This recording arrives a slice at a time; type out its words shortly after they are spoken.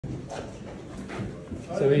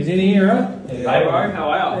So he's in here, huh? Hey bro, how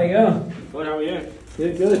are There you? you go. Good, how are you?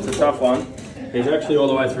 Good, good. It's a tough one. He's actually all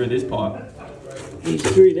the way through this pipe. He's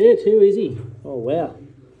through there too, is he? Oh, wow.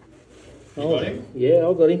 You got him? Yeah,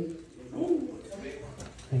 I got him.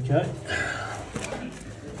 Okay.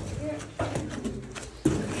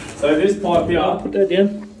 So this pipe here, Put that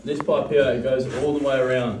down. this pipe here, it goes all the way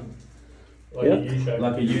around. Like a U-shape.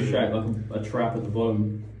 Like a U-shape, like a trap at the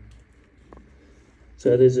bottom.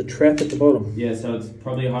 So there's a trap at the bottom. Yeah, so it's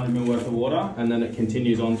probably 100 mil worth of water, and then it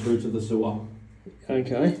continues on through to the sewer.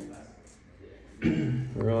 Okay.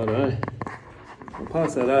 Righto. I'll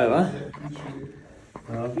pass that over.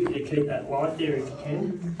 If you keep that light there if you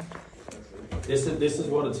can. This is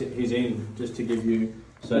what he's in, just to give you.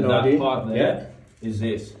 So An that idea. pipe there is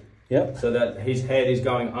this. Yep. So that his head is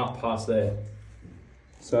going up past there.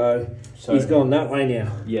 So he's gone that way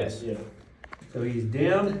now. Yes. Yeah. So he's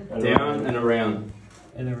down. Down and around.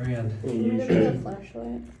 And around. I'm gonna get a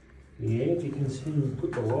flashlight. Yeah, if you can see,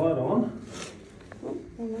 put the light on. Oh,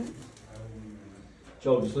 hold on.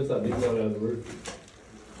 Joel, just lift that big light out of the roof.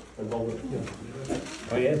 And hold it.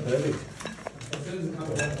 Oh yeah, perfect.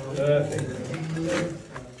 Perfect.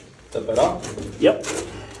 Is that better? Yep.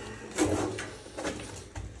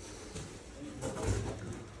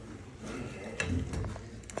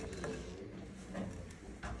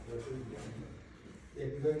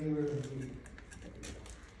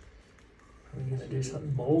 We're going to do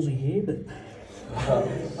something ballsy here, but...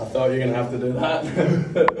 I thought you were going to have to do that. Do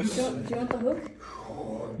you want the hook?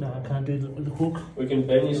 No, I can't do it with the hook. We can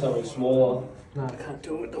bend you something smaller. No, I can't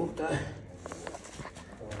do it with the hook though.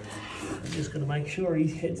 I'm just going to make sure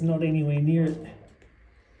his head's not anywhere near it.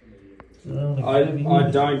 So I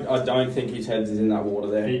don't think his head is in that water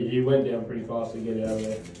there. He went down pretty fast to get out of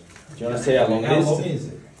there. Do you want to see how long it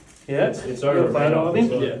is? Yeah, It's over a photo of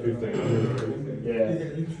him? Yeah, 15. Yeah.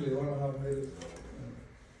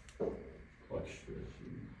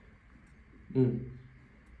 Mm.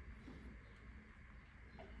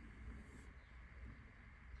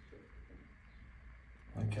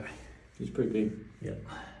 Okay. He's pretty big. Yeah.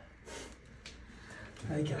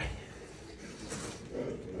 Okay.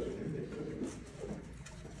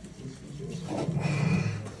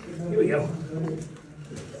 Here we go.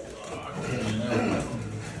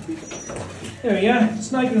 There we go.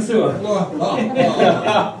 Snake in the sewer. Here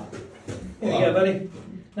we go, buddy.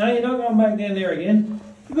 No, you're not going back down there again.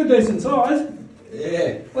 A good decent size. Yeah.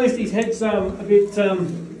 At least his head's a bit,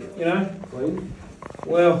 you know. Clean?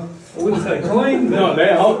 Well, I wouldn't say clean, but Not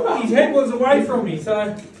now. his head was away from me,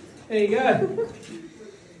 so there you go.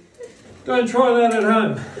 Don't try that at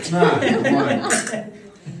home. No,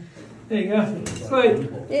 There you go. Sweet.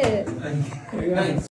 Yeah. There you go.